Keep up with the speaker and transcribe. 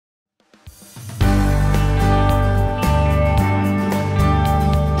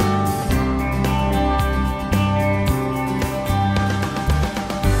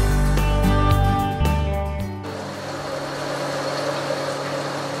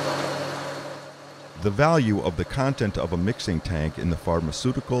The value of the content of a mixing tank in the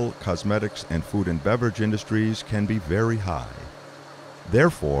pharmaceutical, cosmetics, and food and beverage industries can be very high.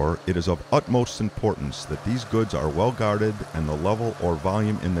 Therefore, it is of utmost importance that these goods are well guarded and the level or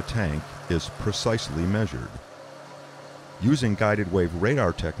volume in the tank is precisely measured. Using guided wave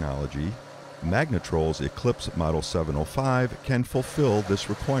radar technology, Magnetrol's Eclipse Model 705 can fulfill this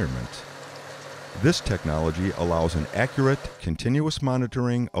requirement. This technology allows an accurate, continuous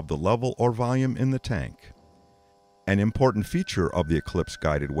monitoring of the level or volume in the tank. An important feature of the Eclipse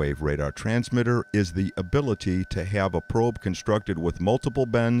guided wave radar transmitter is the ability to have a probe constructed with multiple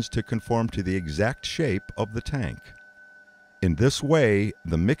bends to conform to the exact shape of the tank. In this way,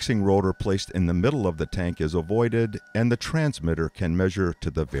 the mixing rotor placed in the middle of the tank is avoided and the transmitter can measure to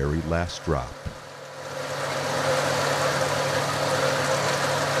the very last drop.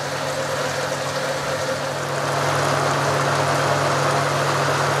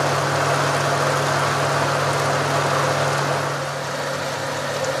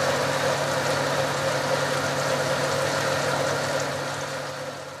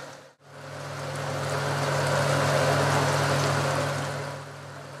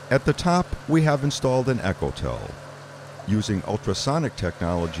 At the top, we have installed an Echotel. Using ultrasonic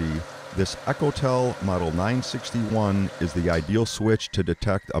technology, this Echotel Model 961 is the ideal switch to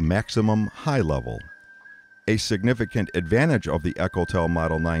detect a maximum high level. A significant advantage of the Echotel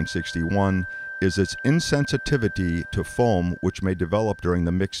Model 961 is its insensitivity to foam, which may develop during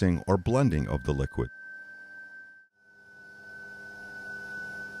the mixing or blending of the liquid.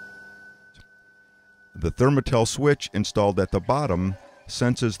 The Thermatel switch installed at the bottom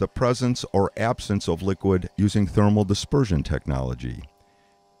senses the presence or absence of liquid using thermal dispersion technology.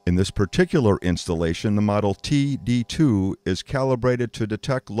 In this particular installation, the Model TD2 is calibrated to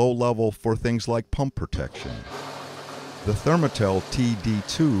detect low level for things like pump protection. The Thermatel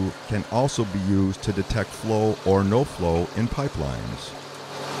TD2 can also be used to detect flow or no flow in pipelines.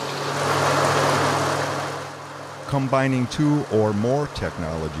 Combining two or more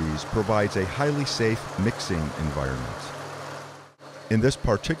technologies provides a highly safe mixing environment. In this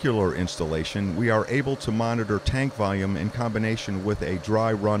particular installation, we are able to monitor tank volume in combination with a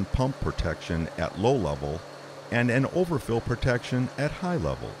dry run pump protection at low level and an overfill protection at high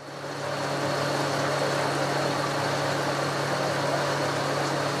level.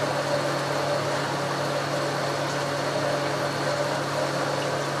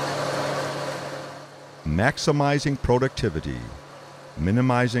 Maximizing productivity,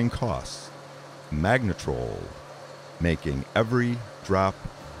 minimizing costs. Magnetrol, making every drop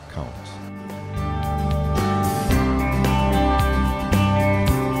count.